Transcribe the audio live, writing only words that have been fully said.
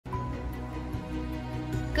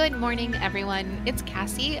Good morning, everyone. It's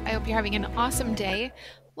Cassie. I hope you're having an awesome day.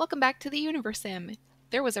 Welcome back to the Universim.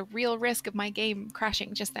 There was a real risk of my game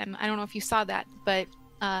crashing just then. I don't know if you saw that, but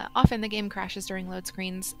often the game crashes during load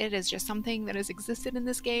screens. It is just something that has existed in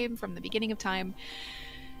this game from the beginning of time.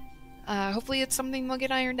 Hopefully it's something we'll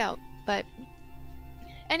get ironed out. But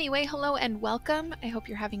anyway, hello and welcome. I hope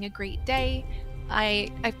you're having a great day.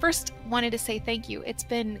 I first wanted to say thank you. It's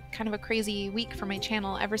been kind of a crazy week for my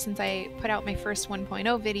channel. Ever since I put out my first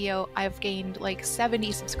 1.0 video, I've gained like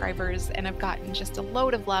 70 subscribers and I've gotten just a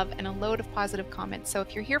load of love and a load of positive comments. So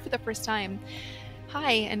if you're here for the first time,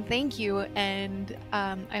 hi and thank you. And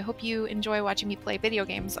I hope you enjoy watching me play video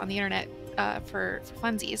games on the internet for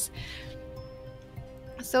funsies.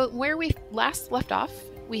 So where we last left off,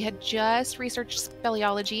 we had just researched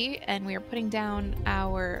speleology and we were putting down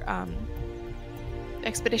our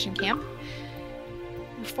expedition camp.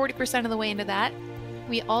 We're 40% of the way into that.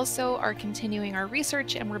 We also are continuing our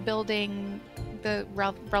research and we're building the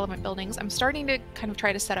relevant buildings. I'm starting to kind of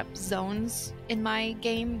try to set up zones in my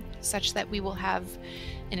game such that we will have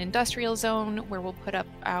an industrial zone where we'll put up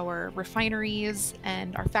our refineries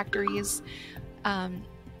and our factories.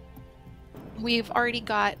 We've already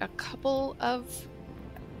got a couple of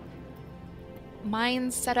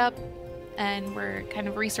mines set up and we're kind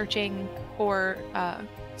of researching or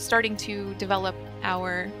starting to develop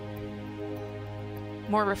our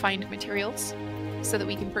more refined materials so that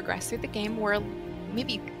we can progress through the game. We're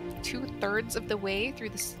maybe 2/3 of the way through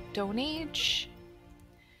the Stone Age,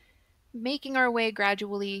 making our way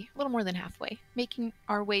gradually, a little more than halfway, making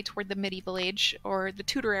our way toward the Medieval Age, or the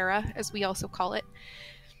Tudor era, as we also call it.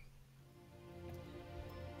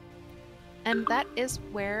 And that is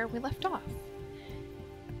where we left off.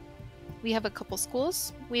 We have a couple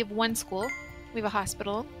schools. We have one school. We have a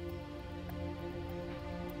hospital.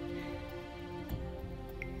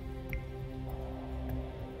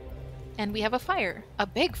 And we have a fire. A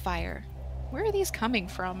big fire. Where are these coming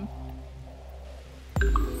from?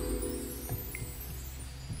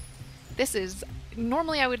 This is...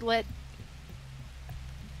 Normally I would let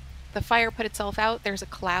the fire put itself out. There's a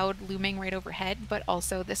cloud looming right overhead, but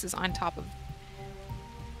also this is on top of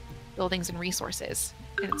buildings and resources.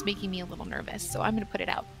 And it's making me a little nervous, so I'm going to put it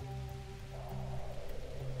out.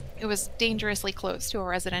 It was dangerously close to a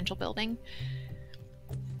residential building.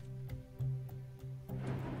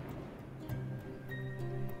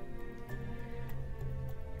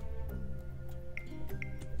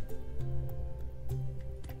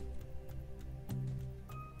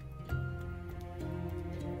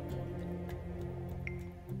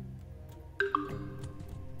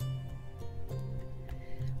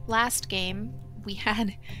 Last game, we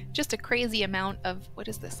had just a crazy amount of... What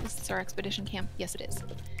is this? Is this our expedition camp? Yes, it is.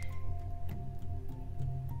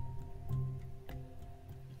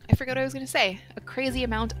 I forgot what I was going to say. A crazy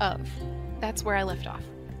amount of. That's where I left off.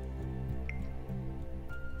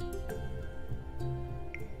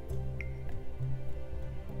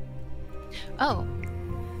 Oh.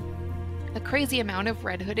 A crazy amount of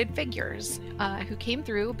red hooded figures who came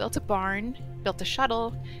through, built a barn, built a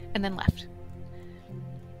shuttle, and then left.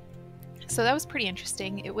 So that was pretty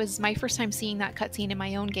interesting. It was my first time seeing that cutscene in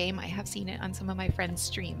my own game. I have seen it on some of my friends'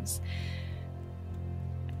 streams.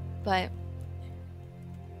 But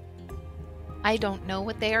I don't know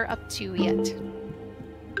what they are up to yet.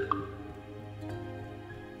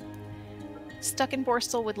 Stuck in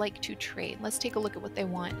Borstal would like to trade. Let's take a look at what they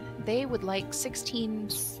want. They would like 16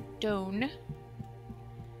 stone.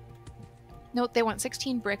 Note they want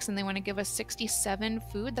 16 bricks and they want to give us 67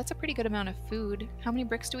 food. That's a pretty good amount of food. How many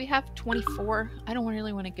bricks do we have? 24. I don't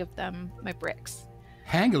really want to give them my bricks.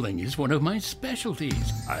 Haggling is one of my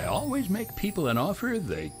specialties. I always make people an offer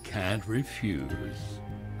they can't refuse.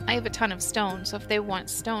 I have a ton of stone, so if they want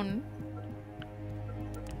stone,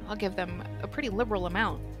 I'll give them a pretty liberal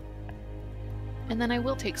amount. And then I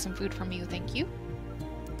will take some food from you, thank you.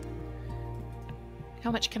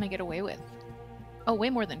 How much can I get away with? Oh, way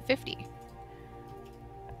more than 50.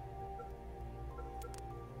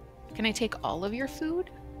 Can I take all of your food?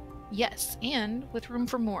 Yes, and with room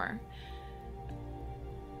for more.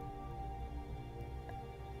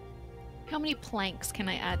 How many planks can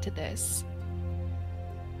I add to this?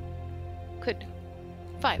 Could.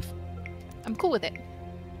 5. I'm cool with it.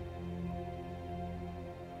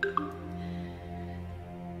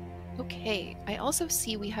 Okay, I also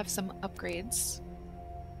see we have some upgrades.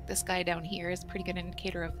 This guy down here is a pretty good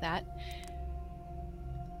indicator of that.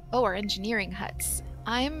 Oh, our engineering huts.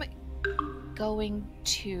 I'm going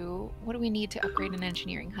to... What do we need to upgrade an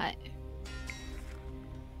engineering hut?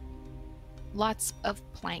 Lots of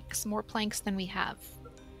planks. More planks than we have.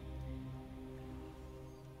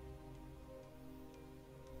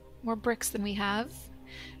 more bricks than we have,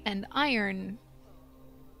 and iron.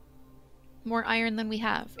 More iron than we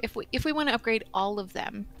have. If we want to upgrade all of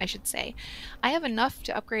them, I should say. I have enough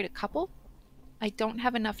to upgrade a couple. I don't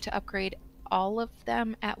have enough to upgrade all of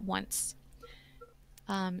them at once.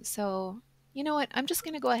 So, you know what? I'm just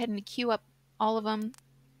going to go ahead and queue up all of them,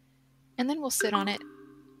 and then we'll sit on it.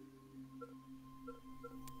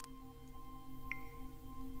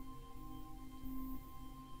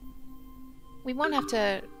 We won't have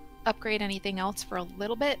to upgrade anything else for a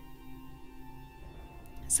little bit,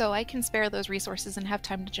 so I can spare those resources and have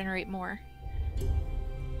time to generate more.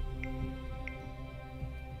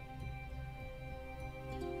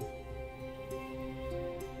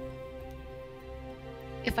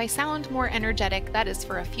 If I sound more energetic, that is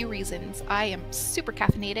for a few reasons. I am super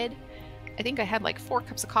caffeinated. I think I had like 4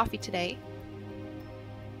 cups of coffee today.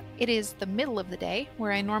 It is the middle of the day,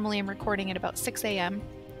 where I normally am recording at about 6 a.m.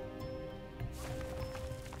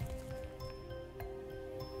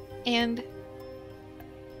 And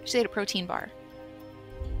she ate a protein bar.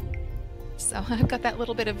 So I've got that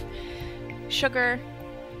little bit of sugar,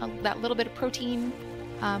 that little bit of protein.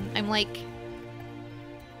 I'm like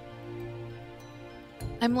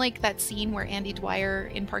that scene where Andy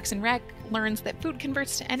Dwyer in Parks and Rec learns that food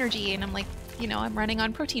converts to energy, and I'm like, you know, I'm running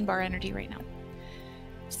on protein bar energy right now.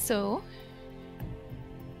 So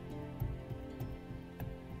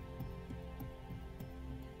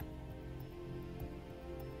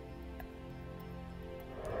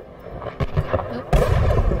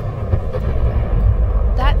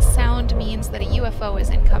that sound means that a UFO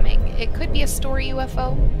is incoming. It could be a story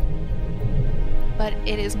UFO, but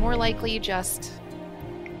it is more likely just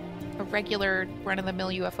a regular run-of-the-mill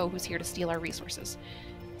UFO who's here to steal our resources.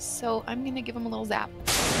 So I'm gonna give him a little zap.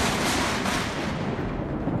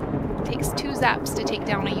 It takes 2 zaps to take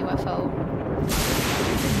down a UFO.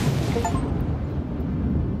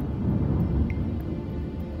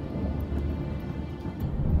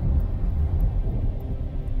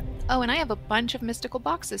 Oh, and I have a bunch of mystical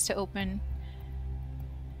boxes to open.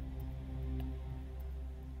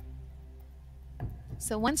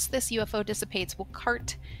 So once this UFO dissipates, we'll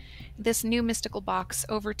cart this new mystical box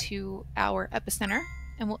over to our epicenter,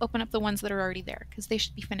 and we'll open up the ones that are already there, because they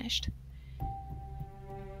should be finished.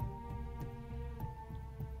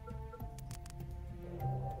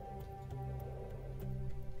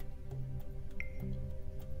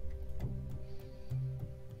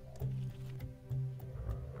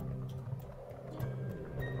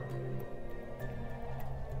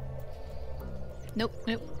 Nope,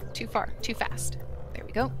 nope, too far, too fast. There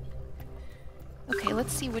we go. Okay,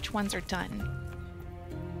 let's see which ones are done.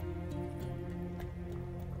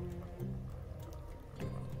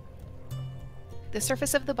 The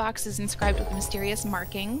surface of the box is inscribed with mysterious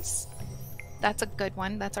markings. That's a good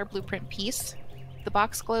one. That's our blueprint piece. The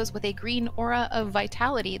box glows with a green aura of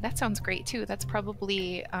vitality. That sounds great too. That's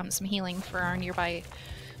probably some healing for our nearby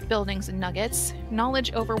buildings and nuggets.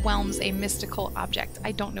 Knowledge overwhelms a mystical object.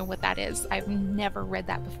 I don't know what that is. I've never read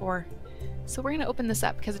that before. So we're going to open this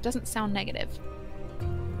up because it doesn't sound negative.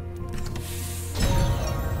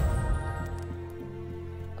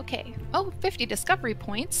 Okay. Oh, 50 discovery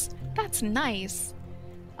points. That's nice.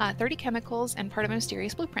 30 chemicals and part of a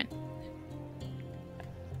mysterious blueprint.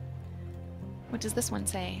 What does this one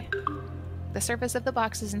say? The surface of the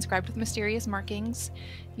box is inscribed with mysterious markings.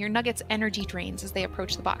 Your nuggets' energy drains as they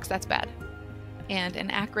approach the box. That's bad. And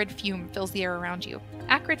an acrid fume fills the air around you.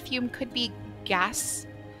 Acrid fume could be gas,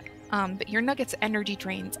 but your nuggets' energy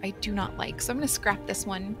drains I do not like. So I'm going to scrap this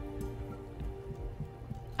one.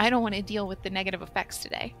 I don't want to deal with the negative effects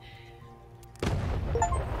today.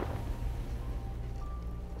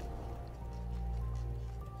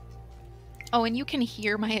 Oh, and you can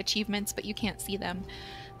hear my achievements, but you can't see them.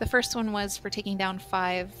 The first one was for taking down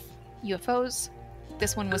 5 UFOs.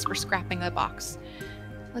 This one was for scrapping the box.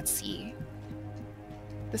 Let's see.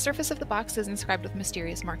 The surface of the box is inscribed with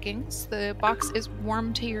mysterious markings. The box is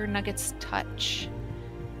warm to your nuggets' touch.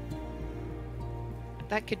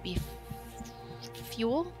 That could be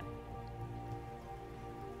fuel?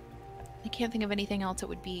 I can't think of anything else it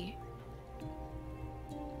would be.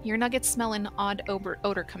 Your nuggets smell an odd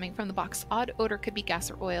odor coming from the box. Odd odor could be gas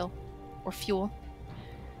or oil or fuel.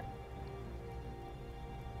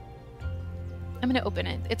 I'm going to open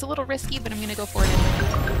it. It's a little risky, but I'm going to go for it.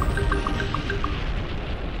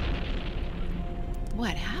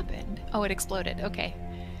 What happened? Oh, it exploded. Okay.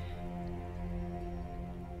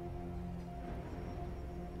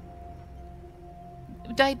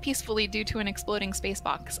 Died peacefully due to an exploding space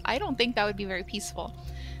box. I don't think that would be very peaceful.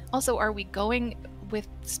 Also, are we going with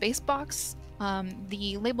space box?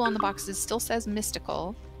 The label on the boxes still says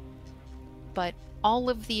mystical. but all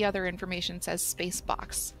of the other information says space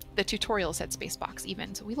box. The tutorial said space box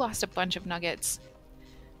even, so we lost a bunch of nuggets.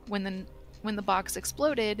 When the box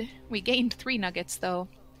exploded, we gained 3 nuggets though.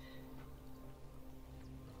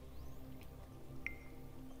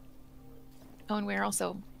 Oh, and we're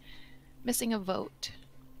also missing a vote.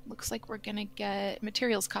 Looks like we're gonna get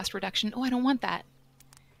materials cost reduction. Oh, I don't want that.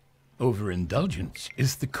 Overindulgence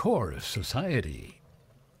is the core of society.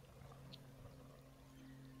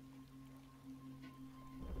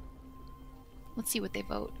 Let's see what they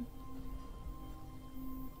vote.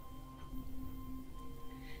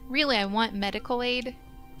 Really, I want medical aid.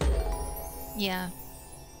 Yeah.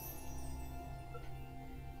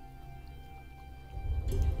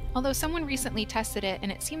 Although someone recently tested it,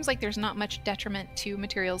 and it seems like there's not much detriment to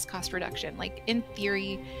materials cost reduction. Like, in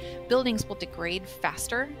theory, buildings will degrade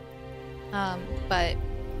faster, but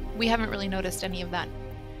we haven't really noticed any of that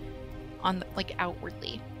on, like,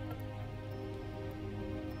 outwardly.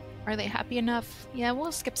 Are they happy enough? Yeah,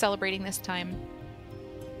 we'll skip celebrating this time.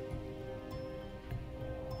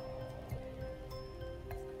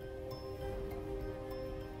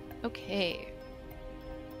 Okay.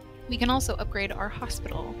 We can also upgrade our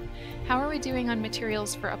hospital. How are we doing on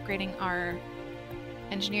materials for upgrading our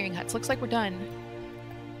engineering huts? Looks like we're done.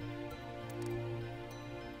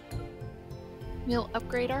 We'll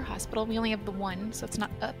upgrade our hospital. We only have the one, so it's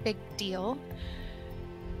not a big deal.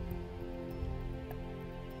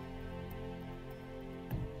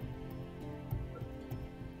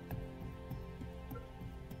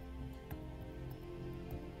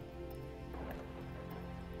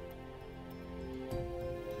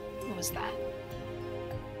 What was that?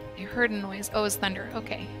 I heard a noise. Oh, it's thunder.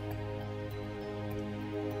 Okay.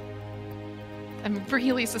 I'm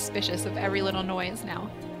really suspicious of every little noise now.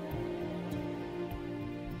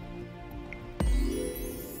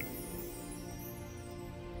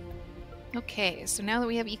 Okay, so now that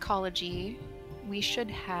we have ecology, we should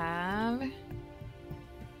have...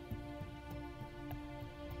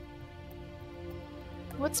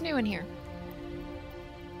 What's new in here?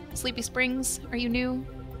 Sleepy Springs, are you new?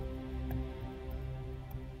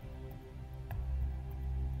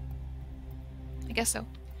 I guess so.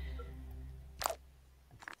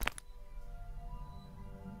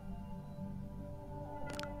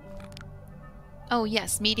 Oh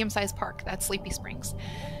yes, medium-sized park. That's Sleepy Springs.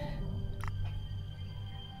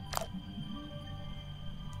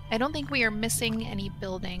 I don't think we are missing any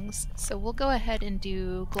buildings, so we'll go ahead and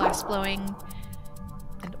do glass blowing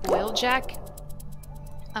and oil jack.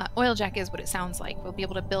 Oil jack is what it sounds like. We'll be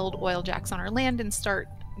able to build oil jacks on our land and start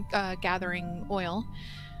gathering oil.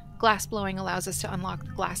 Glass blowing allows us to unlock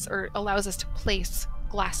the glass, or allows us to place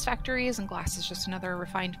glass factories, and glass is just another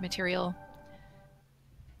refined material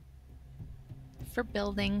for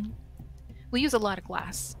building. We'll use a lot of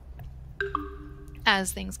glass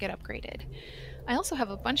as things get upgraded. I also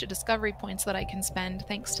have a bunch of discovery points that I can spend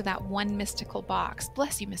thanks to that one mystical box.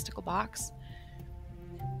 Bless you, mystical box.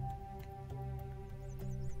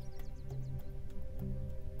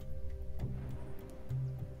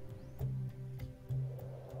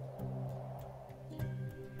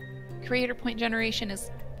 Creator point generation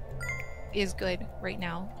is good right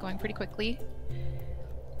now, going pretty quickly.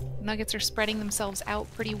 Nuggets are spreading themselves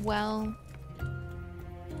out pretty well.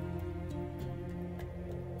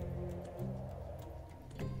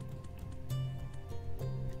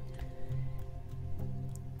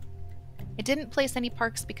 I didn't place any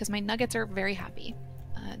parks because my nuggets are very happy.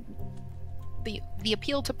 The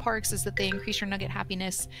appeal to parks is that they increase your nugget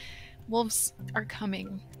happiness. Wolves are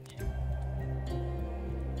coming.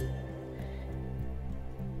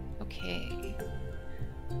 Okay.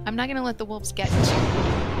 I'm not gonna let the wolves get to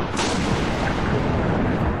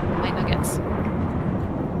my nuggets.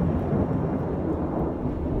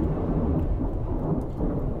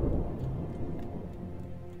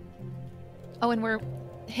 Oh, and we're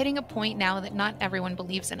hitting a point now that not everyone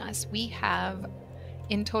believes in us. We have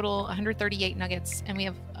in total 138 nuggets and we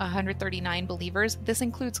have 139 believers. This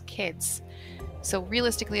includes kids. So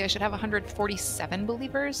realistically I should have 147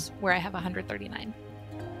 believers where I have 139.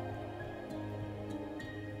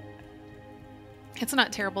 It's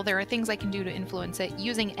not terrible. There are things I can do to influence it.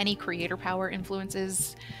 Using any creator power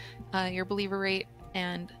influences your believer rate,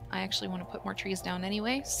 and I actually want to put more trees down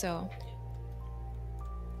anyway, so...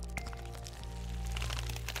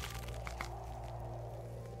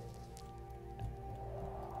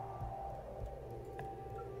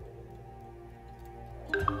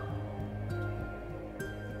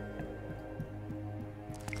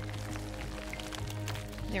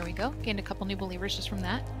 There we go. Gained a couple new believers just from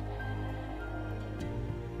that.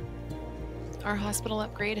 Our hospital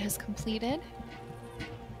upgrade has completed.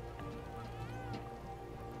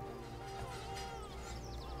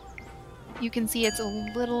 You can see it's a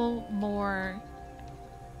little more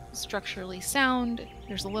structurally sound.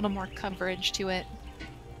 There's a little more coverage to it.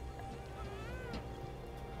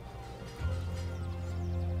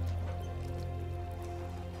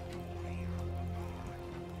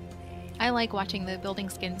 I like watching the building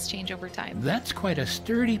skins change over time. That's quite a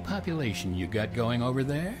sturdy population you got going over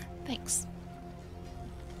there. Thanks.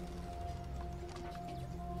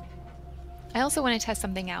 I also want to test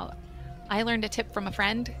something out. I learned a tip from a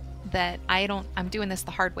friend that I'm doing this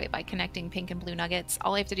the hard way by connecting pink and blue nuggets.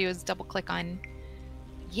 All I have to do is double click on,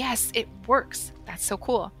 yes, it works. That's so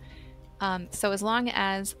cool. So as long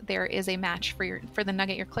as there is a match for the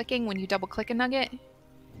nugget you're clicking, when you double click a nugget,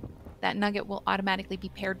 that nugget will automatically be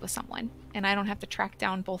paired with someone, and I don't have to track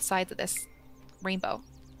down both sides of this rainbow.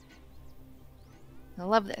 I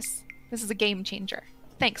love this. This is a game changer.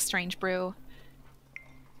 Thanks, Strange Brew.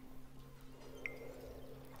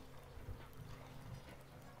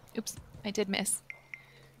 Oops, I did miss.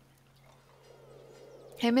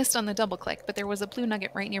 I missed on the double click, but there was a blue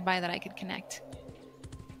nugget right nearby that I could connect.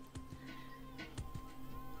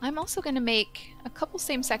 I'm also going to make a couple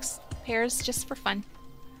same-sex pairs just for fun.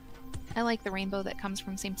 I like the rainbow that comes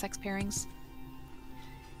from same-sex pairings.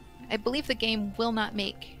 I believe the game will not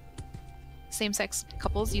make same-sex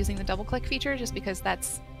couples using the double-click feature just because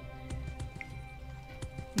that's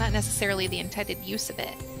not necessarily the intended use of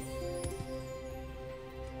it.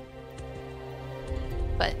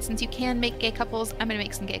 But since you can make gay couples, I'm going to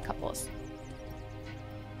make some gay couples.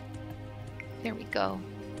 There we go.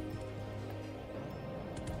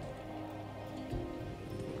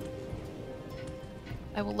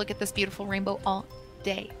 I will look at this beautiful rainbow all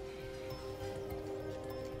day.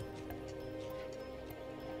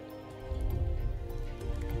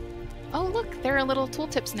 Oh look, there are little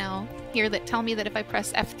tooltips now here that tell me that if I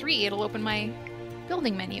press F3, it'll open my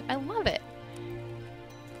building menu. I love it.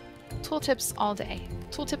 Tooltips all day.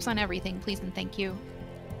 Tooltips on everything, please and thank you.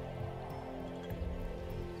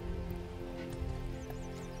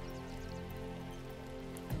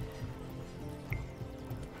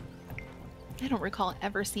 I don't recall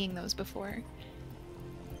ever seeing those before.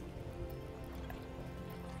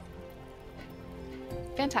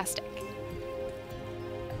 Fantastic.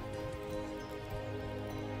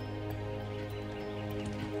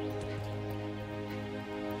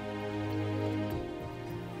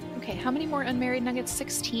 Okay, how many more unmarried nuggets?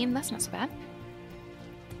 16? That's not so bad.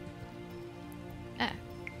 Ah.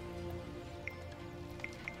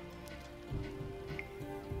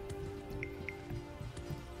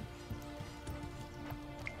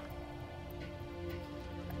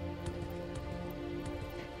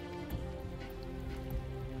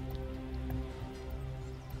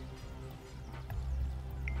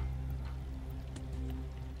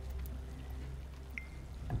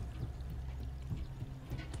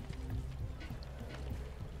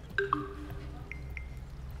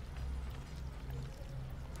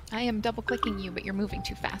 I am double clicking you, but you're moving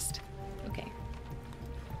too fast. Okay.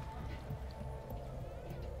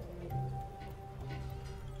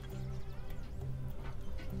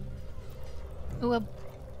 Ooh, a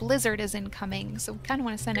blizzard is incoming, so we kind of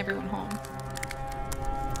want to send everyone home.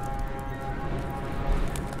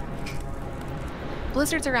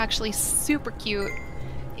 Blizzards are actually super cute.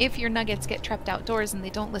 If your nuggets get trapped outdoors and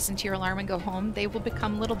they don't listen to your alarm and go home, they will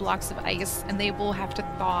become little blocks of ice and they will have to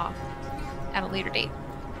thaw at a later date.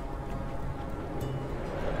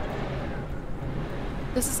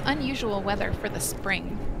 This is unusual weather for the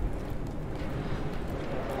spring.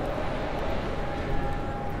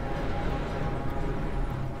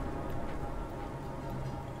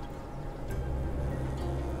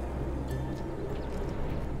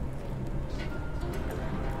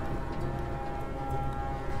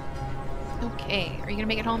 Okay, are you gonna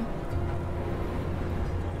make it home?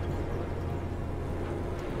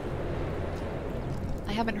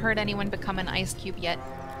 I haven't heard anyone become an ice cube yet.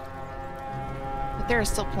 But there are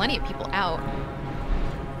still plenty of people out.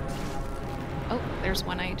 Oh, there's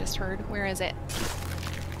one I just heard. Where is it?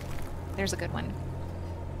 There's a good one.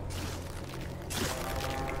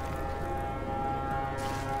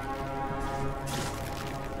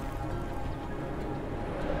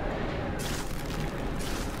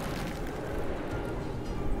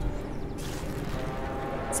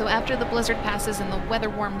 So after the blizzard passes and the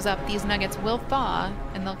weather warms up, these nuggets will thaw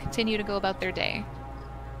and they'll continue to go about their day.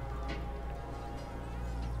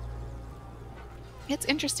 It's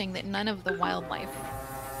interesting that none of the wildlife.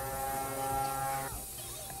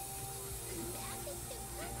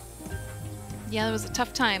 Yeah, it was a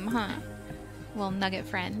tough time, huh? Little nugget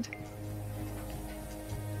friend.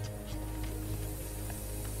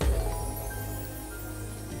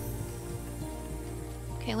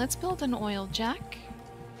 Okay, let's build an oil jack.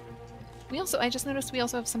 I just noticed we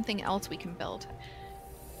also have something else we can build.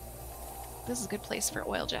 This is a good place for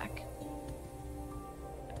oil jack.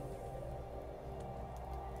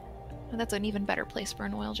 Oh, that's an even better place for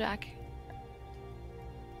an oil jack.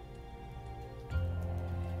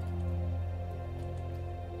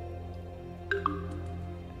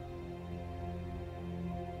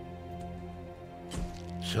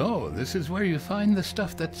 So, this is where you find the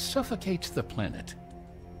stuff that suffocates the planet.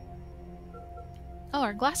 Oh,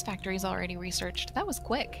 our glass factory is already researched. That was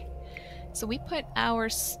quick. So we put our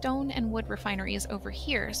stone and wood refineries over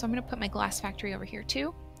here. So I'm going to put my glass factory over here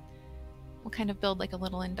too. We'll kind of build like a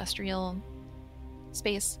little industrial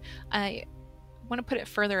space. I want to put it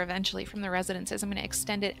further eventually from the residences. I'm going to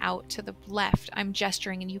extend it out to the left. I'm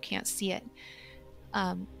gesturing and you can't see it.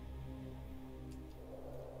 I'll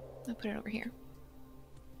put it over here.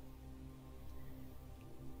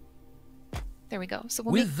 There we go. So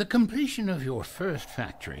with the completion of your first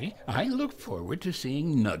factory, I look forward to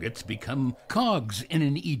seeing nuggets become cogs in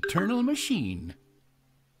an eternal machine.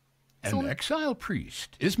 An exile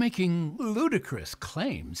priest is making ludicrous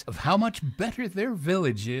claims of how much better their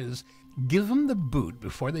village is. Give them the boot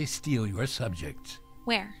before they steal your subjects.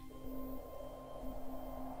 Where?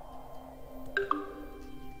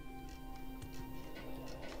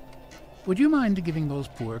 Would you mind giving those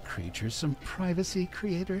poor creatures some privacy,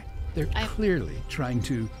 Creator? They're clearly trying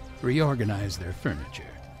to reorganize their furniture.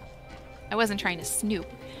 I wasn't trying to snoop.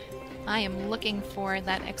 I am looking for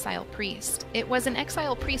that exile priest. It was an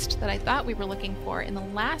exile priest that I thought we were looking for in the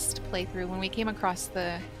last playthrough when we came across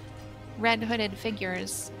the red hooded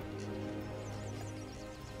figures.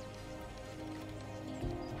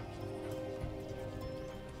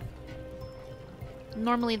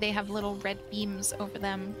 Normally they have little red beams over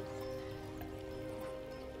them.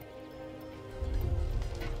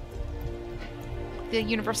 The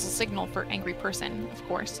universal signal for angry person, of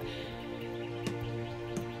course.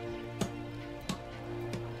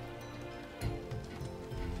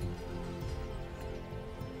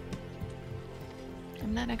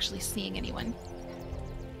 I'm not actually seeing anyone.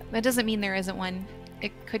 That doesn't mean there isn't one.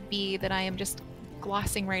 It could be that I am just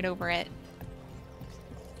glossing right over it.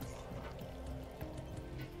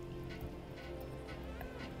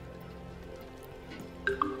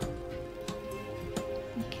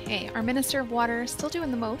 Okay, our Minister of Water still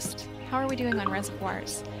doing the most. How are we doing on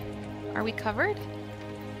reservoirs? Are we covered?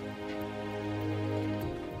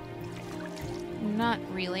 Not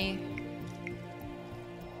really.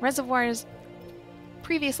 Reservoirs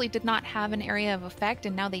previously did not have an area of effect,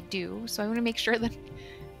 and now they do, so I want to make sure that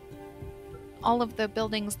all of the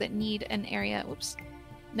buildings that need an area... Oops.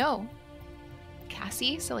 No.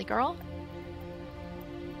 Cassie, silly girl.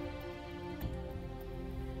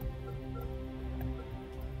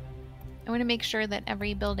 I want to make sure that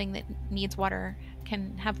every building that needs water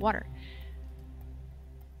can have water.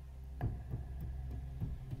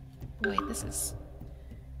 Boy, this is...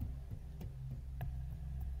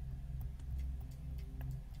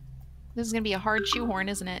 This is going to be a hard shoehorn,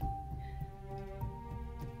 isn't it?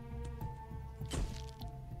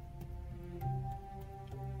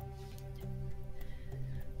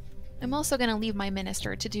 I'm also going to leave my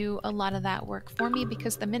minister to do a lot of that work for me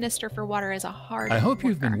because the minister for water is a hard I hope worker.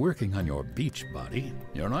 You've been working on your beach body.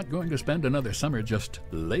 You're not going to spend another summer just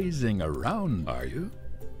lazing around, are you?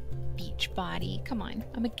 Beach body. Come on,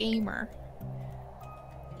 I'm a gamer.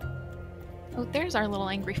 Oh, there's our little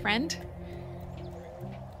angry friend.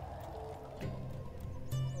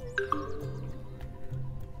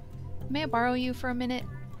 May I borrow you for a minute?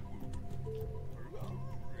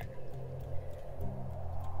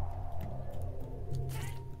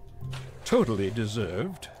 Totally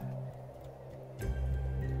deserved.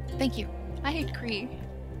 Thank you. I agree.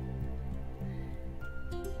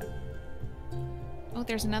 Oh,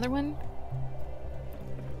 there's another one.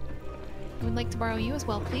 I would like to borrow you as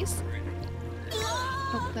well, please.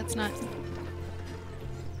 Oh, that's not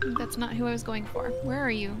who I was going for. Where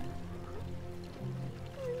are you?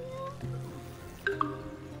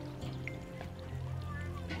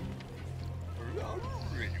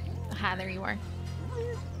 Aha, there you are.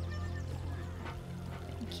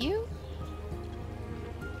 Thank you.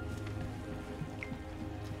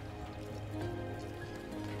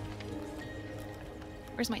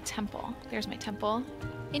 Where's my temple? There's my temple.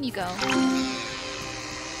 In you go.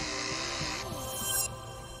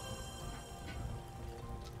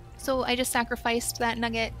 So I just sacrificed that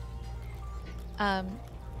nugget.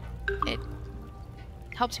 It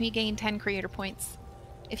helped me gain 10 creator points.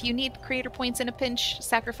 If you need creator points in a pinch,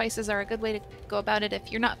 sacrifices are a good way to go about it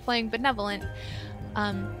if you're not playing benevolent.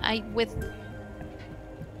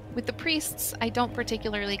 With the priests, I don't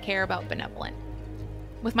particularly care about benevolent.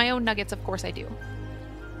 With my own nuggets, of course I do.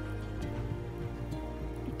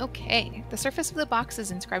 Okay, the surface of the box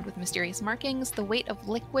is inscribed with mysterious markings. The weight of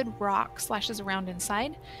liquid rock slashes around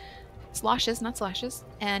inside. Sloshes, not slashes.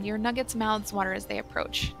 And your nuggets' mouths water as they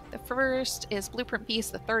approach. The first is blueprint piece.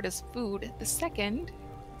 The third is food. The second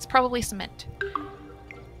is probably cement.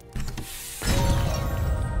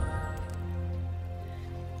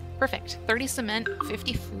 Perfect. 30 cement,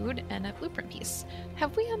 50 food, and a blueprint piece.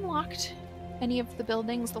 Have we unlocked any of the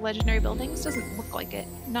buildings, the legendary buildings? Doesn't look like it.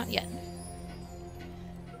 Not yet.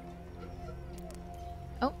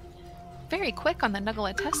 Oh, very quick on the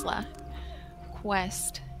Nuggola Tesla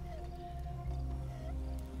quest.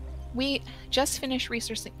 We just finished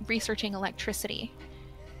researching electricity,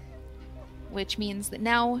 which means that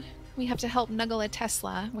now we have to help Nuggola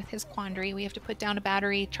Tesla with his quandary. We have to put down a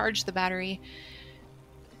battery, charge the battery.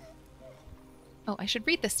 Oh, I should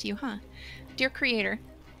read this to you, huh? Dear Creator,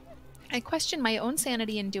 I question my own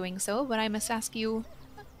sanity in doing so, but I must ask you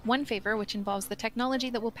one favor, which involves the technology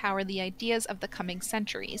that will power the ideas of the coming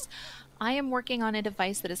centuries. I am working on a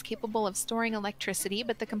device that is capable of storing electricity,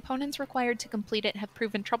 but the components required to complete it have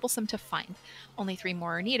proven troublesome to find. Only 3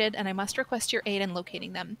 more are needed, and I must request your aid in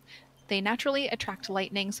locating them. They naturally attract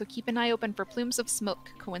lightning, so keep an eye open for plumes of smoke.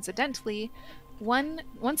 Coincidentally,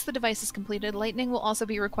 once the device is completed, lightning will also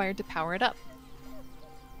be required to power it up.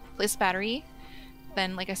 Place battery,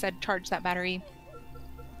 then, like I said, charge that battery.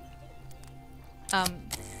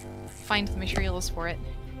 Find the materials for it.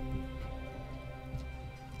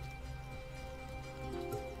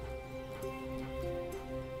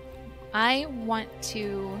 I want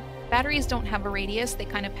to... Batteries don't have a radius, they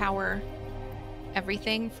kind of power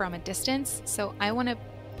everything from a distance, so I want to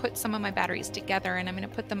put some of my batteries together, and I'm going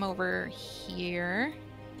to put them over here.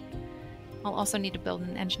 I'll also need to build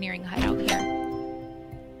an engineering hideout here.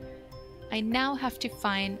 I now have to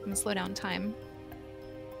find... I'm going to slow down time.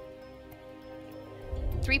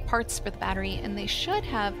 3 parts for the battery, and they should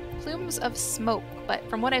have plumes of smoke, but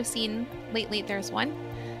from what I've seen lately, there's one.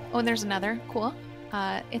 Oh, and there's another. Cool.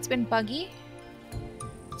 It's been buggy,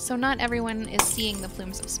 so not everyone is seeing the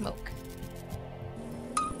plumes of smoke.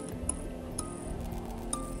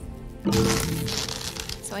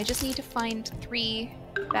 So I just need to find 3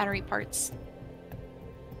 battery parts.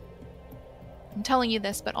 I'm telling you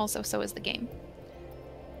this, but also so is the game.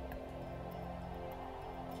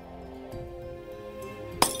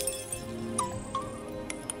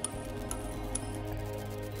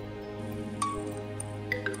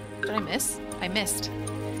 Did I miss? I missed.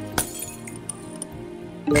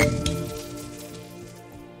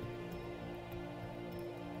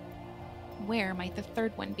 Where might the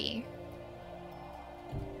third one be?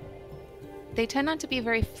 They tend not to be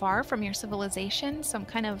very far from your civilization, so I'm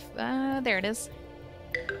kind of... there it is.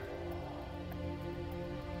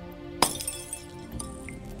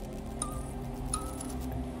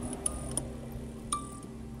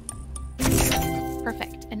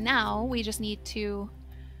 Perfect. And now we just need to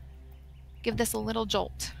give this a little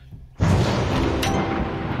jolt.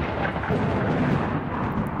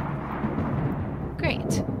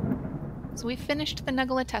 Great. So we finished the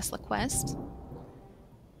Nuggola Tesla quest.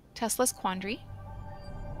 Tesla's quandary.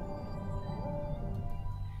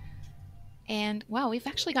 And wow, we've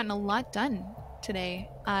actually gotten a lot done today.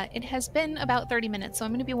 It has been about 30 minutes, so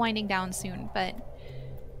I'm going to be winding down soon, but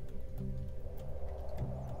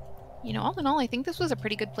you know, all in all, I think this was a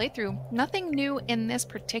pretty good playthrough. Nothing new in this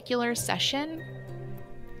particular session.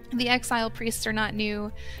 The exile priests are not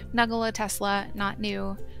new. Nuggola Tesla, not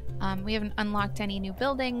new. We haven't unlocked any new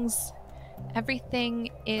buildings. Everything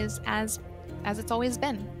is as it's always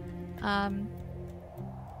been.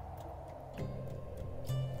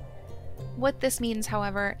 What this means,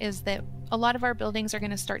 however, is that a lot of our buildings are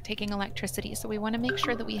going to start taking electricity, so we want to make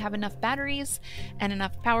sure that we have enough batteries and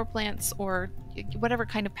enough power plants, or whatever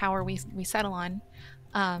kind of power we settle on.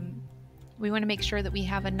 We want to make sure that we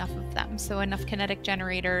have enough of them, so enough kinetic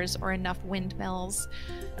generators or enough windmills,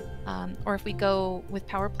 or if we go with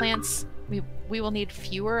power plants, we will need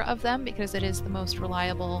fewer of them because it is the most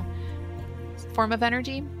reliable form of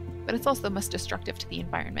energy, but it's also the most destructive to the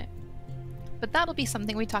environment. But that'll be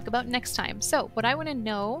something we talk about next time. So what I want to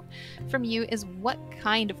know from you is, what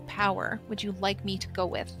kind of power would you like me to go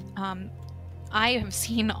with? I have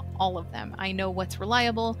seen all of them. I know what's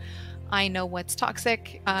reliable, I know what's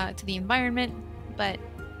toxic to the environment, but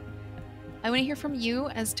I want to hear from you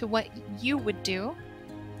as to what you would do,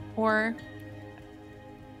 or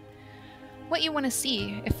what you want to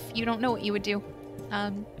see if you don't know what you would do.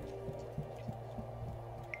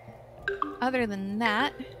 Other than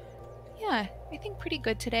that, yeah, I think pretty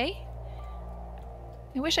good today.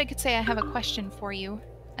 I wish I could say I have a question for you.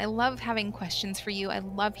 I love having questions for you. I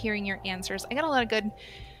love hearing your answers. I got a lot of good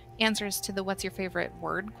answers to the what's your favorite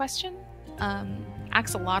word question.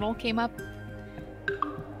 Axolotl came up.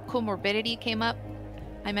 Comorbidity came up.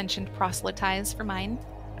 I mentioned proselytize for mine.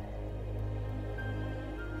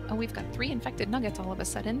 Oh, we've got 3 infected nuggets all of a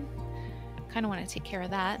sudden. Kind of want to take care of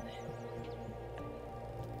that.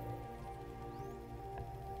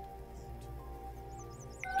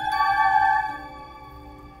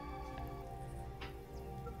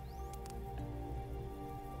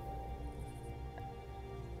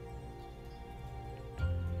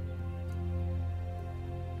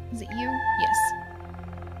 Is it you? Yes.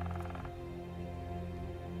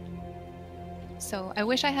 So I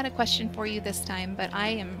wish I had a question for you this time, but I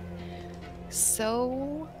am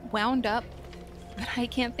so wound up that I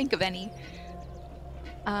can't think of any.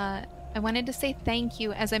 I wanted to say thank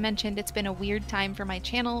you. As I mentioned, it's been a weird time for my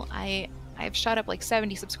channel. I've shot up like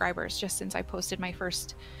 70 subscribers just since I posted my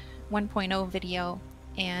first 1.0 video,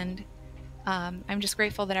 and I'm just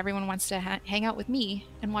grateful that everyone wants to hang out with me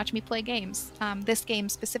and watch me play games. This game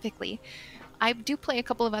specifically. I do play a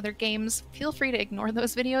couple of other games. Feel free to ignore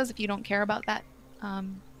those videos if you don't care about that.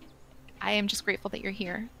 I am just grateful that you're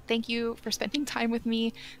here. Thank you for spending time with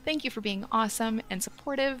me. Thank you for being awesome and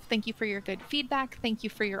supportive. Thank you for your good feedback. Thank you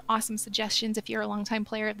for your awesome suggestions if you're a longtime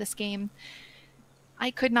player of this game.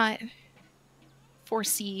 I could not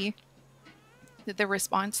foresee the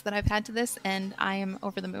response that I've had to this, and I am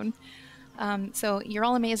over the moon. So you're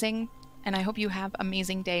all amazing, and I hope you have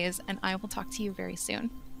amazing days, and I will talk to you very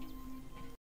soon.